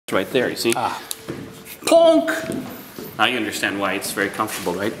right there, you see? Ah. Plonk! Now you understand why it's very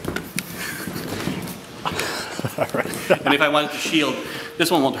comfortable, right? All right. And if I wanted to shield, this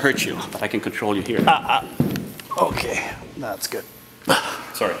one won't hurt you, but I can control you here. Okay, that's good.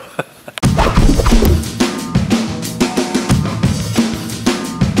 Sorry.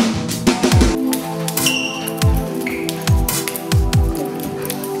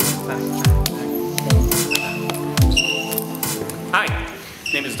 Hi,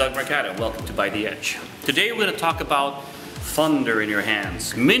 my name is Doug Marcaida. Welcome to By the Edge. Today we're going to talk about thunder in your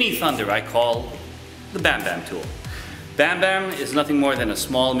hands. Mini thunder I call the Bam Bam tool. Bam Bam is nothing more than a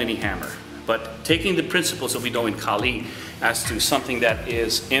small mini hammer, but taking the principles that we know in Kali as to something that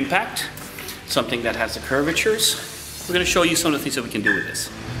is impact, something that has the curvatures, we're going to show you some of the things that we can do with this.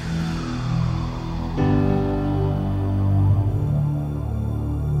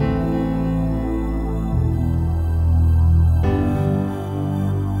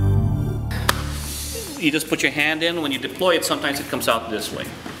 You just put your hand in. When you deploy it, sometimes it comes out this way.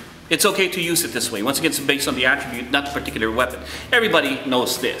 It's okay to use it this way. Once again, it's based on the attribute, not the particular weapon. Everybody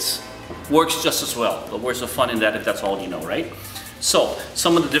knows this. Works just as well, but where's the fun in that if that's all you know, right? So,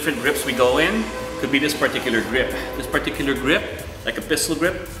 some of the different grips we go in could be this particular grip. This particular grip, like a pistol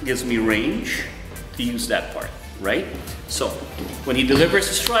grip, gives me range to use that part, right? So, when he delivers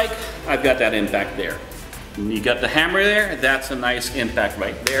a strike, I've got that impact there. You got the hammer there, that's a nice impact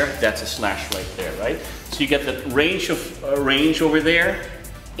right there, that's a slash right there, right? So you get the range over there,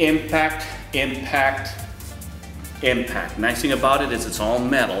 impact, impact, impact. Nice thing about it is it's all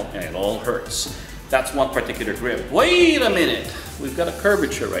metal and it all hurts. That's one particular grip. Wait a minute, we've got a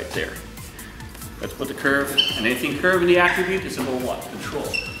curvature right there. Let's put the curve, and anything curved in the attribute is about what? Control.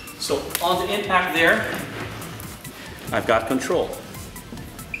 So on the impact there, I've got control.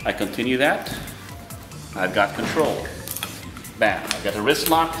 I continue that. I've got control. Bam, I've got a wrist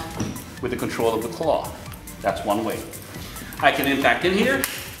lock with the control of the claw. That's one way. I can impact in here.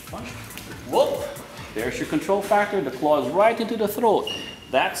 Whoop, there's your control factor. The claw is right into the throat.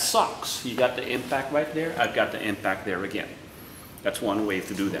 That sucks. You got the impact right there. I've got the impact there again. That's one way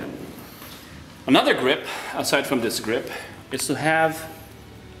to do that. Another grip, aside from this grip, is to have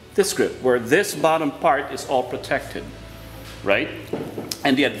this grip, where this bottom part is all protected, right?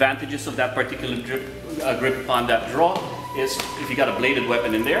 And the advantages of that particular grip upon that draw is if you got a bladed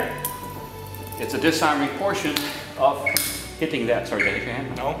weapon in there, it's a disarming portion of hitting that. Sorry, did I hit your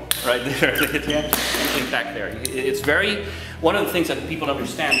hand? No. Right there, hit your hand, and impact there. It's very, one of the things that people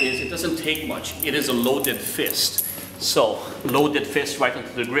understand is it doesn't take much. It is a loaded fist. So, loaded fist right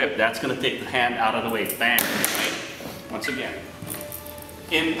into the grip, that's going to take the hand out of the way. Bang, right? Once again.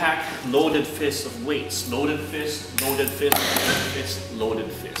 Impact, loaded fist of weights. Loaded fist, loaded fist, loaded fist,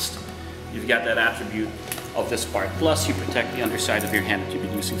 loaded fist. You've got that attribute of this part. Plus you protect the underside of your hand that you've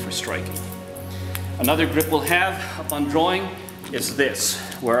been using for striking. Another grip we'll have upon drawing is this,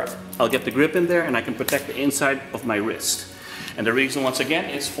 where I'll get the grip in there and I can protect the inside of my wrist. And the reason, once again,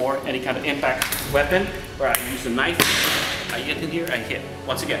 is for any kind of impact weapon where I use a knife, I hit in here, I hit.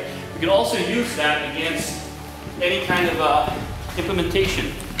 Once again, you can also use that against any kind of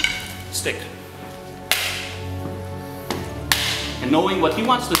implementation stick. And knowing what he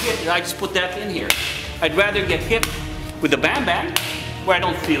wants to hit, I just put that in here. I'd rather get hit with the Bam Bam, where I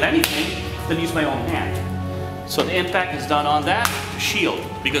don't feel anything, than use my own hand. So the impact is done on that shield,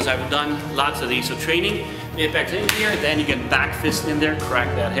 because I've done lots of these. So training, the impact's in here, then you get back fist in there, crack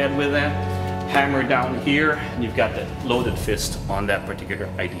that head with that, hammer down here, and you've got that loaded fist on that particular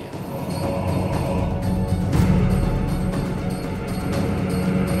idea.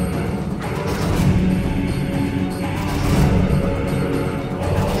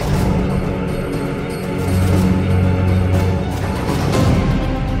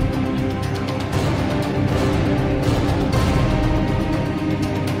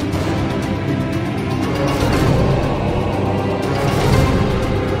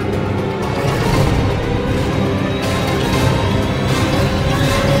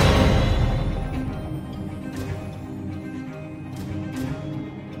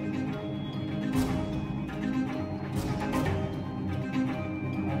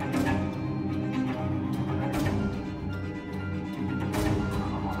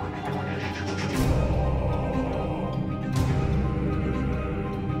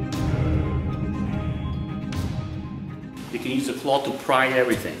 You can use the claw to pry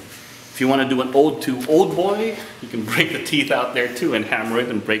everything. If you want to do an ode to Old Boy, you can break the teeth out there too and hammer it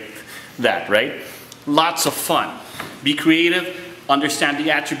and break that, right? Lots of fun. Be creative, understand the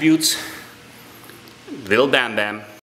attributes. Little Bam Bam.